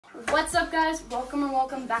What's up, guys? Welcome or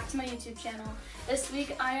welcome back to my YouTube channel. This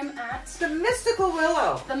week I am at the Mystical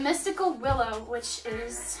Willow. The Mystical Willow, which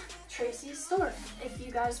is Tracey's store. If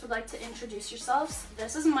you guys would like to introduce yourselves,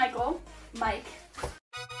 this is Michael. Mike.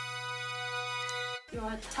 You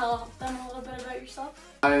want to tell them a little bit about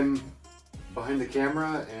yourself? I'm behind the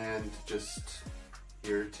camera and just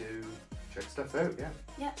here to check stuff out, yeah.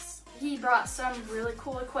 Yes. He brought some really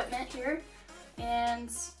cool equipment here, and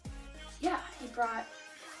yeah, he brought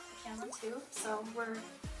a camera too. So we're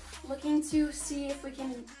looking to see if we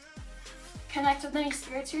can connect with any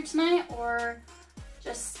spirits here tonight, or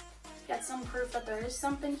just get some proof that there is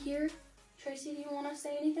something here. Tracey, do you want to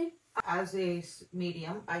say anything? As a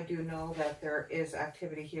medium, I do know that there is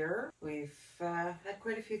activity here. We've had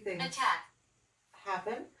quite a few things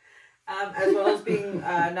happen, as well as being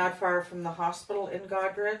not far from the hospital in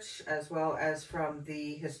Godrich, as well as from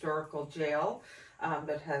the historical jail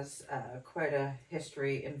that has quite a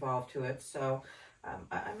history involved to it. So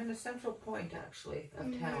I'm in a central point, actually,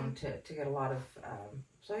 of town to get a lot of,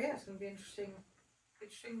 so yeah, it's going to be interesting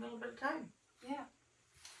little bit of time. Yeah.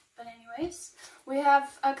 But anyways, we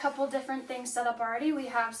have a couple different things set up already. We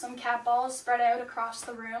have some cat balls spread out across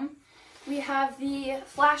the room. We have the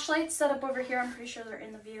flashlights set up over here. I'm pretty sure they're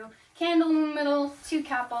in the view. Candle in the middle, 2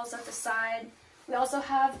 cat balls at the side. We also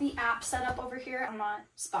have the app set up over here. I'm not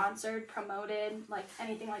sponsored, promoted, like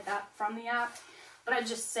anything like that from the app, but I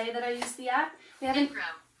just say that I use the app. We have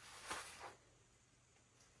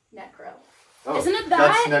Necro. Oh, isn't it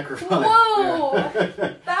that? That's necrophonic. Whoa!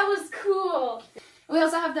 Yeah. That was cool. We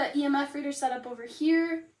also have the EMF reader set up over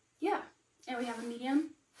here. Yeah. And we have a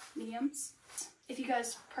mediums. If you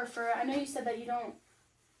guys prefer, I know you said that you don't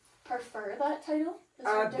prefer that title. Is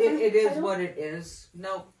there a different it is title? what it is.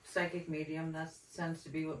 No, psychic medium, that tends to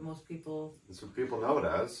be what most people... That's what people know it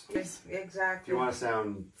as. Exactly. If you want to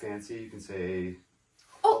sound fancy, you can say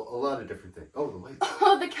a lot of different things. Oh, the lights.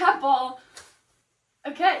 Oh, the cat ball.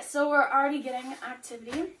 Okay, so we're already getting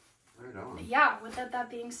activity. Right on. Yeah, with that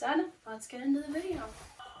being said, let's get into the video.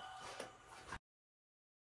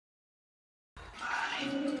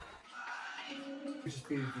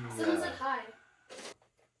 Someone said hi.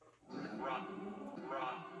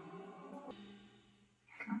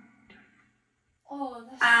 Oh,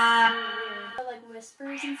 that's so weird. Like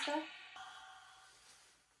whispers and stuff.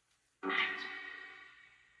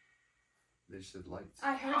 They just said lights.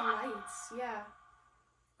 I heard lights, yeah.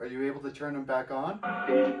 Are you able to turn them back on?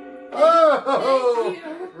 Oh! Thank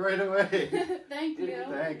you. Right away. Thank you.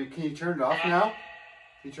 Thank you. Can you turn it off now? Can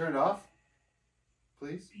you turn it off?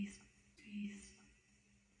 Please? Please?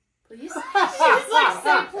 She's like,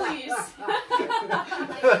 say please.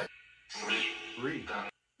 Breathe.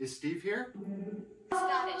 Is Steve here?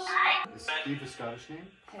 Scottish. Is Steve a Scottish name?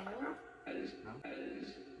 Hello? No?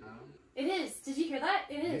 No? It is. Did you hear that?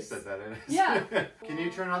 It is. You said that it is. Yeah. Can you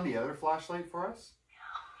turn on the other flashlight for us?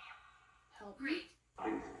 Help me.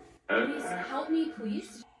 Please help me,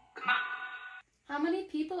 please. How many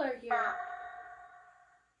people are here?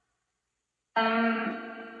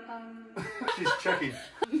 She's checking.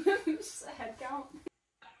 Just a head count.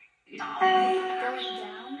 Going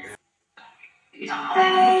down.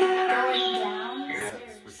 Going downstairs.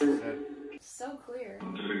 That's what she said. So clear.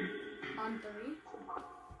 On 3.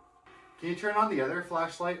 Can you turn on the other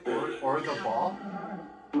flashlight or the ball?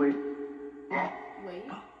 Wait.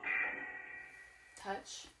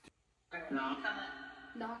 Touch. Knock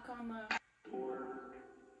on the...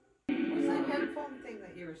 What's that headphone thing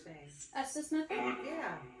that you were saying? Estes method?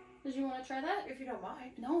 Yeah, Did you want to try that? if you don't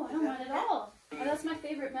mind. No, I don't mind at all. Oh, that's my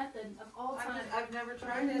favorite method of all time. I've never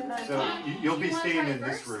tried it. So you'll Do be you wanna staying try in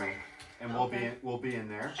this first? room, and we'll be in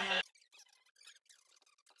there.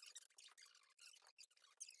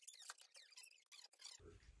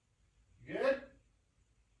 Good.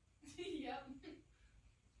 Yep.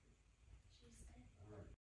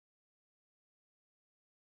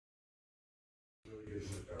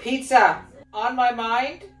 Pizza on my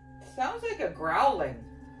mind. Sounds like a growling.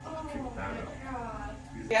 Oh my god.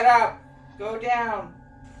 Get up. Go down.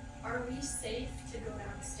 Are we safe to go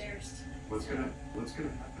downstairs tonight? What's gonna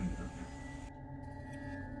happen?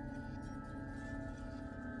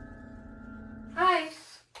 Hi.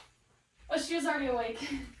 Oh, she was already awake.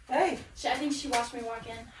 Hey. I think she watched me walk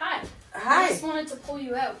in. Hi. I Hi. just wanted to pull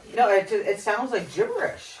you out. No, it sounds like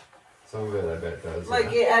gibberish. Some of it I bet does.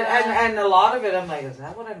 Like, yeah. and a lot of it, I'm like, is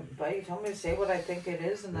that what I'm, but you told me to say what I think it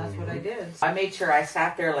is, and that's what I did. I made sure I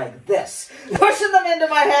sat there like this, pushing them into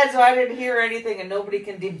my head so I didn't hear anything, and nobody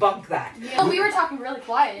can debunk that. Yeah, we were talking really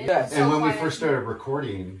quiet. Good. So And when we quiet. first started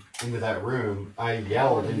recording into that room, I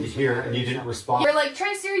yelled into here, and you didn't respond. You're like,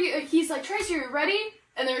 Tracey, are you? He's like, Tracey, are you ready?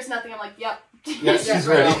 And there's nothing. I'm like, yep. Yes, she's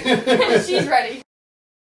ready. She's ready.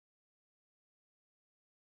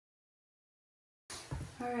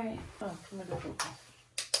 Alright. Oh, come on.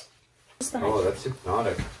 Oh, that's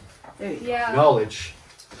hypnotic. There you go. Yeah. Knowledge.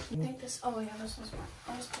 I think this. Oh, yeah, this one's more.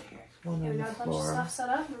 I'll just put it here. One Yeah, we on got the a bunch of floor. stuff set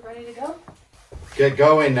up. We're ready to go. Get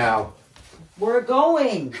going now. We're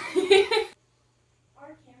going. Our cameras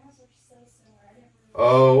are so similar. I didn't really.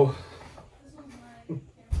 Oh, This one's my camera.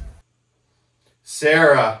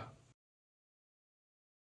 Sarah.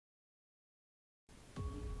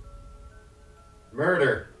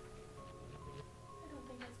 Murder. I don't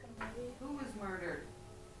think it's gonna be. Who was murdered?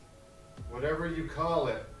 Whatever you call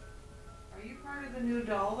it. Are you part of the new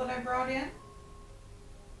doll that I brought in?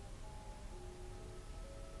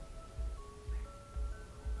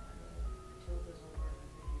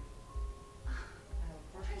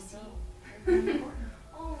 Tracey.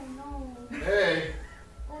 Oh no. Hey.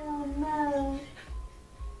 Oh no.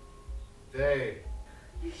 They.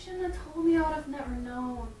 You shouldn't have told me. I would have never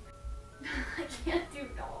known. I can't do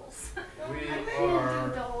dolls. We I can't do are.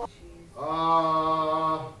 dolls.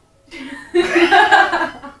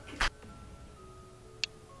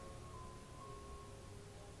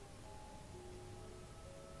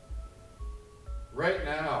 Right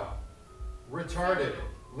now. Retarded.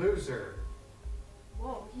 Loser.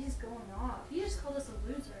 Whoa, he's going off. He just called us a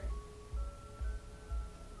loser.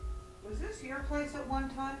 Was this your place at one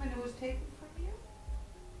time and it was taken from you?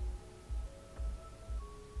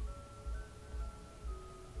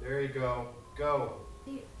 There you go. Go.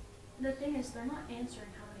 The thing is, they're not answering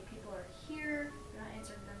how many people are here. They're not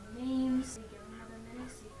answering their names. We give them another minute,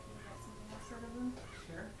 see if we can get something else out of them.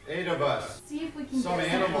 Sure. 8 of us. See if we can Some get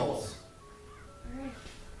animals. Alright.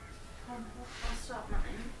 I'll stop mine.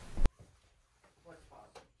 What's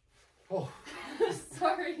possible? Oh,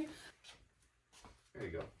 Sorry. there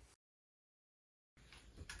you go.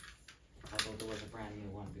 I thought there was a brand new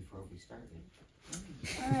one before we started.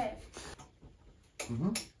 Alright.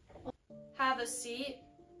 Mm-hmm. Have a seat.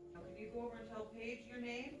 Now, can you go over and tell Paige your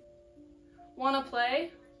name? Wanna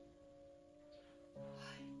play?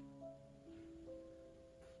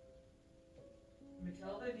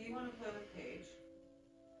 Matilda, do you want to play with Paige?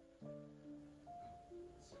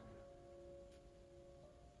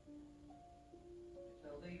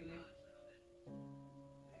 Matilda, you leave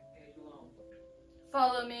Paige alone.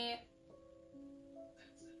 Follow me.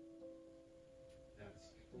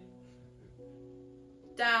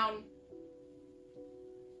 Down.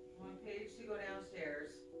 I want Paige to go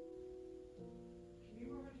downstairs. Can you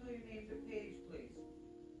go over and tell your name to Paige, please?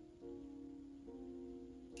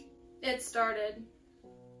 It started.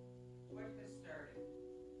 What has started?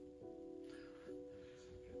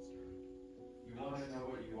 You want to know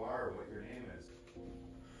what you are or what your name is.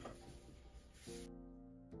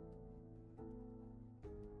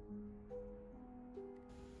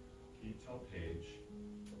 Can you tell Paige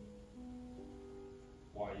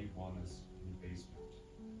why you want us in the basement?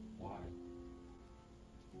 Why?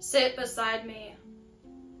 Sit beside me.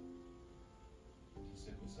 To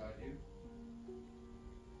sit beside you?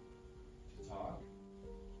 To talk?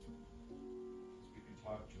 Because we can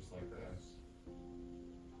talk just like this.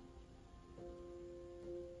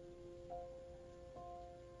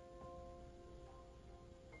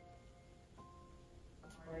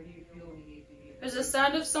 Why do you feel we need to be? There's a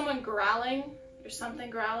sound of someone growling. There's something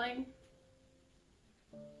growling.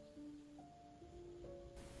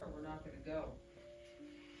 We're not going to go.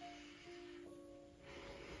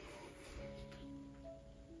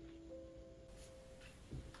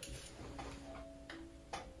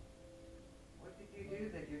 What did you do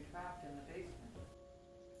that you're trapped in the basement?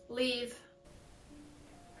 Leave.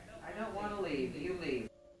 I don't want to leave. You leave.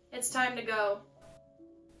 It's time to go.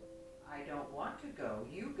 I don't want to go.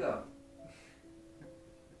 You go.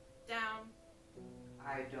 Down.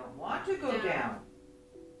 I don't want to go Down. down.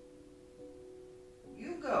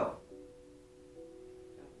 You go.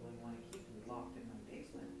 Don't really want to keep me locked in my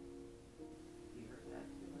basement. You heard that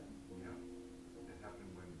too, right? Yeah. It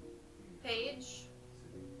happened when we Paige.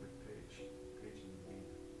 sitting with Paige. Paige and me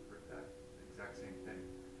heard that exact same thing.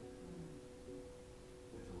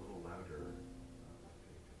 It's a little louder.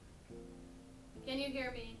 Can you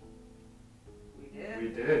hear me? We did. We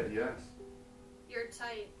did, yes. You're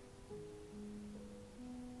tight.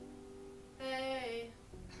 Hey.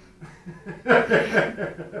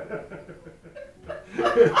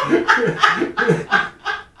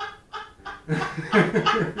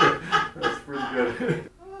 That's pretty good.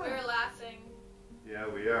 We're laughing. Yeah,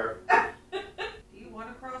 we are. Do you want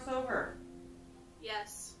to cross over?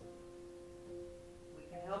 Yes. We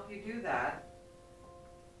can help you do that.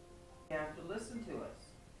 You have to listen to us.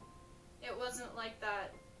 It wasn't like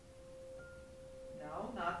that.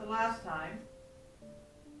 Not the last time.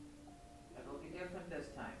 It'll be different this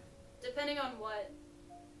time. Depending on what?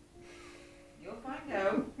 You'll find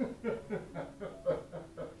out.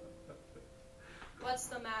 What's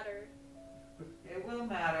the matter? It will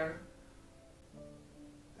matter.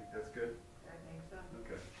 Think that's good? I think so.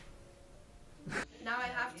 Okay. Now I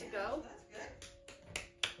have to go?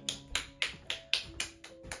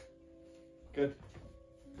 Good.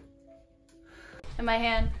 In my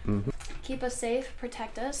hand. Mm-hmm. Keep us safe,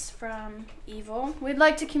 protect us from evil. We'd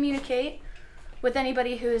like to communicate with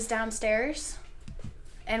anybody who is downstairs,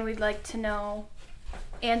 and we'd like to know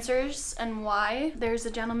answers and why. There's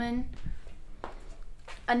a gentleman,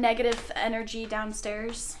 a negative energy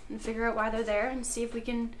downstairs, and figure out why they're there and see if we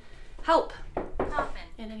can help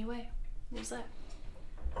in any way. What was that?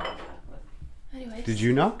 Anyways. Did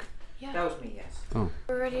you knock? Yeah. That was me, yes. Oh.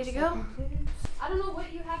 We're ready to go. I don't know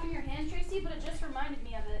what you have in your hand, Tracy, but it just reminded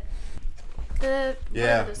me of it. Yeah,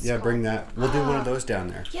 what is this yeah, bring called? that. We'll do one of those down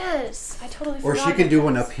there. Yes, I totally Or forgot. she can about do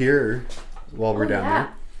one this. up here while we're down yeah.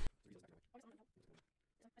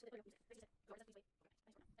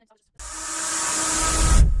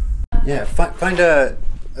 there. Yeah, find a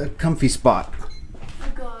comfy spot.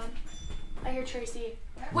 Oh god. I hear Tracy.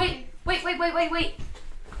 Wait. Let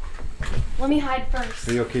me hide first.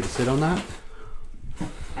 Are you okay to sit on that?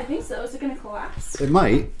 I think so. Is it gonna collapse? It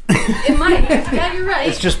might. It might. Yeah, you're right.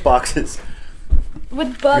 It's just boxes.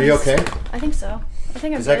 With bugs. Are you okay? I think so. I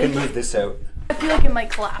think I'm Because I good. can move this out. I feel like it might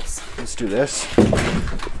collapse. Let's do this.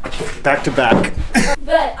 Back to back.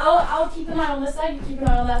 But I'll keep an eye on this side, you keep an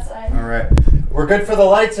eye on that side. All right. We're good for the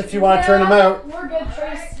lights if you want to turn them out. We're good,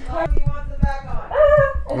 Trace. You want them back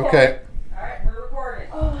on? Okay. Alright, we're recording.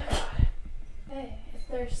 Oh my god. Hey, if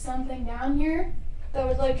there's something down here that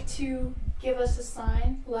would like to give us a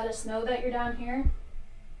sign, let us know that you're down here.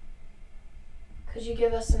 Could you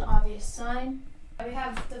give us an obvious sign? We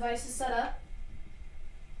have devices set up.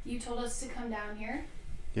 You told us to come down here.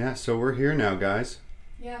 Yeah, so we're here now, guys.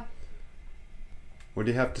 Yeah. What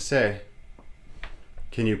do you have to say?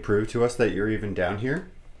 Can you prove to us that you're even down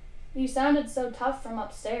here? You sounded so tough from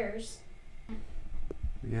upstairs.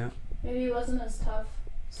 Yeah. Maybe it wasn't as tough.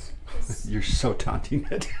 You're so taunting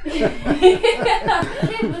it.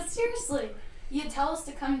 Okay, but seriously, you tell us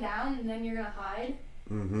to come down and then you're gonna hide.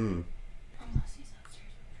 Mm-hmm. Unless he's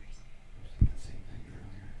upstairs with Tracy.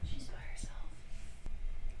 She's by herself.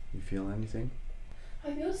 You feel anything?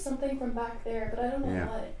 I feel something from back there, but I don't know Yeah.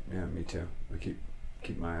 what. Yeah, me too. I keep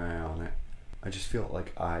my eye on it. I just feel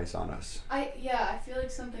like eyes on us. I feel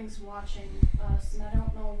like something's watching us, and I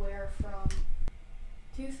don't know where from.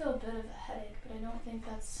 I do feel a bit of a headache, but I don't think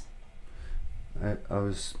that's. I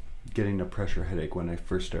was getting a pressure headache when I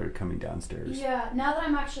first started coming downstairs. Yeah, now that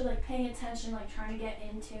I'm actually like paying attention, like trying to get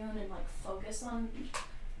in tune and like focus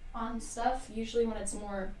on stuff. Usually when it's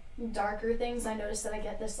more darker things, I notice that I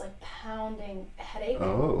get this like pounding headache.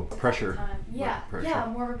 Oh, pressure. Yeah, pressure. yeah,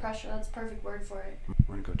 more of a pressure. That's a perfect word for it. I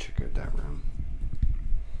want to go check out that room,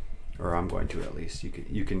 or I'm going to at least. You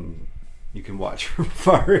can watch from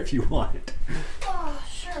far if you want. Oh,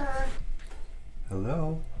 sure.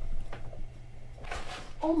 Hello.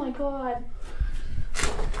 Oh my god.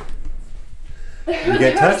 You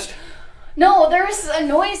get touched? No, there was a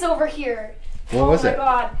noise over here. What was it? Oh my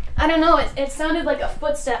god. I don't know. It sounded like a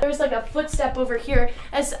footstep. There was like a footstep over here.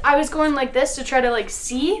 As I was going like this to try to like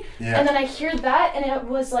see, Yeah. and then I hear that, and it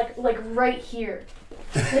was like right here.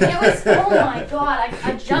 Like, it was. Oh my god.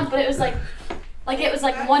 I jumped, but it was like it was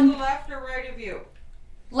like That's one to the left or right of you?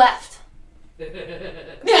 left.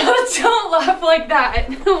 Yeah, don't laugh like that.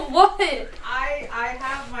 What? I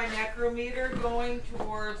have my necrometer going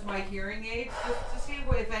towards my hearing aids just to see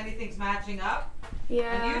if anything's matching up.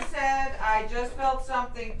 Yeah. And you said I just felt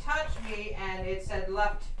something touch me, and it said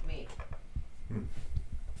left me.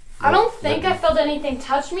 I don't think I felt anything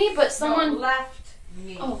touch me, but someone. No, left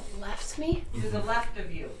me. Oh, left me? To the left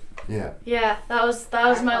of you. Yeah. Yeah, that was my I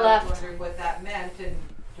was left. wondering what that meant, and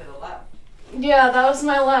to the left. Yeah, that was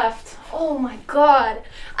my left. Oh my god.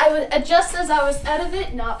 I was just as I was out of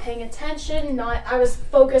it, not paying attention, I was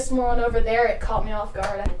focused more on over there, it caught me off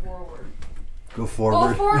guard. Forward. Go forward.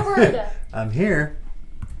 Go forward. I'm here.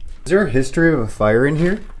 Is there a history of a fire in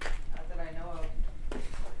here? Not that I know of.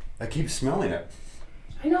 I keep smelling it.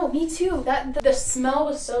 I know, me too. The smell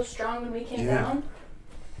was so strong when we came Yeah. down.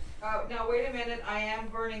 Now wait a minute. I am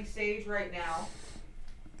burning sage right now.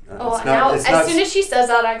 As soon as she says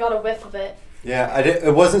that, I got a whiff of it. Yeah,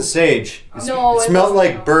 it wasn't sage. No, it it smelled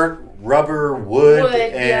wasn't. like burnt rubber, wood Wood,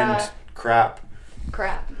 and yeah. crap.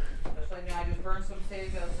 Crap. Just like I just burned some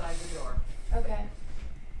sage outside the door. Okay.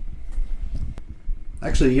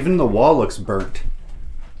 Actually, even the wall looks burnt.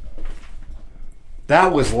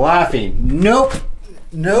 That was laughing. Nope.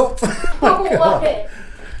 Nope. Oh my God. What?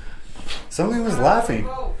 Something was laughing.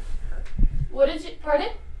 What did you,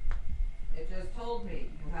 pardon? It just told me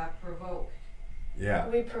you have provoked. Yeah.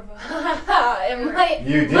 We provoked. It might,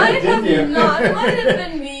 You did, might didn't have you? Not, it might have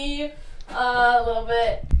been me. A little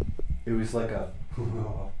bit. It was like a...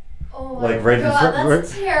 Oh my like right in God, front,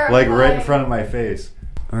 that's terrifying. like right in front of my face.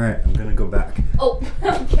 All right, I'm gonna go back. Oh,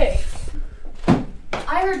 okay.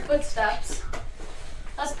 I heard footsteps.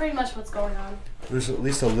 That's pretty much what's going on. There's at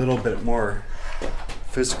least a little bit more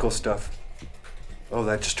physical stuff. Oh,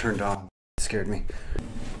 that just turned on. It scared me.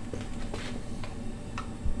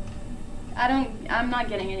 I'm not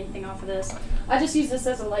getting anything off of this. I just use this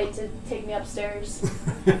as a light to take me upstairs.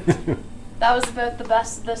 That was about the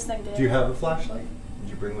best this thing did. Do you have a flashlight? Did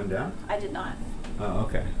you bring one down? I did not. Oh,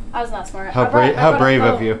 okay. I was not smart. How I brought brave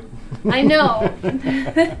a of phone. you. I know.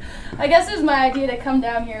 I guess it was my idea to come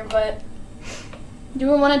down here, but do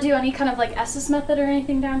we want to do any kind of like SS method or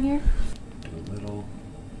anything down here? Do a little.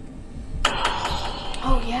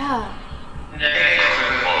 Oh yeah.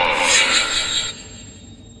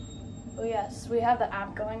 Oh yes, we have the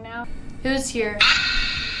app going now. Who's here?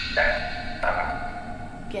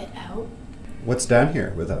 Get out. What's down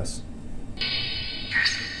here with us?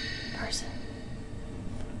 Person.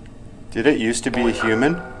 Did it used to be a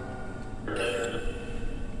human?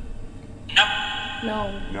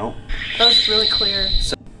 No. No. That was really clear.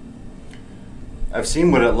 I've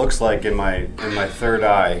seen what it looks like in my third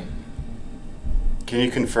eye. Can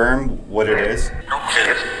you confirm what it is? No one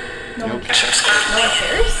cares? No one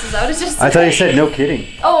cares? Is that what it just said? I thought you said no kidding.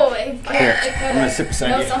 Oh, it could. Here, It could. I'm gonna sit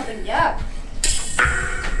beside know you. Something, yeah.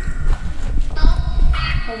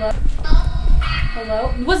 Hello?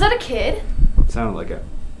 Hello? Was that a kid? Sounded like it.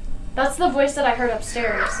 That's the voice that I heard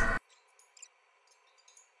upstairs.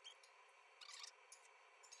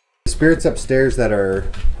 The spirits upstairs that are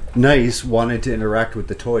nice wanted to interact with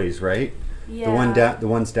the toys, right? Yeah. The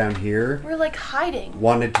ones down here We're like hiding.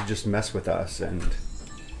 wanted to just mess with us, and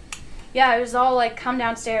Yeah, it was all like, come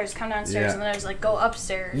downstairs, Yeah. and then I was like, go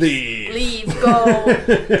upstairs. Leave. Leave,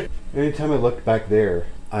 go. anytime I looked back there,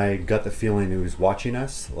 I got the feeling it was watching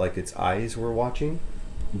us, like its eyes were watching,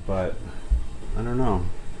 but I don't know.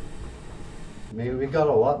 Maybe we got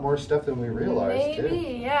a lot more stuff than we realized.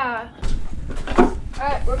 Maybe, yeah.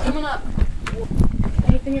 Alright, we're coming up.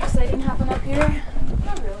 Anything exciting happen up here?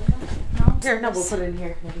 Not really. No? Here, no, we'll put it in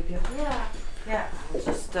here. No big deal. Yeah. Yeah,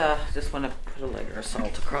 just want to put a layer of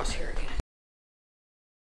salt across here again.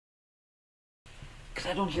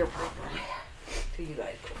 Because I don't hear properly. So you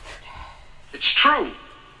guys go for it. It's true.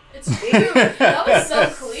 It's true. That was so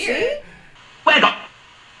clear. See? Wake up.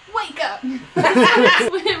 Wake up.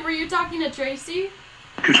 Were you talking to Tracey?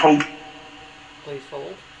 Please hold. Please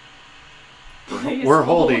hold. Please We're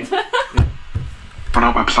hold. holding. On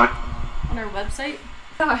our website. On our website?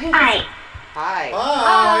 Hi.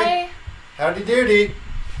 Hi. Howdy doody.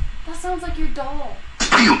 That sounds like your doll.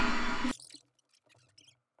 Feel.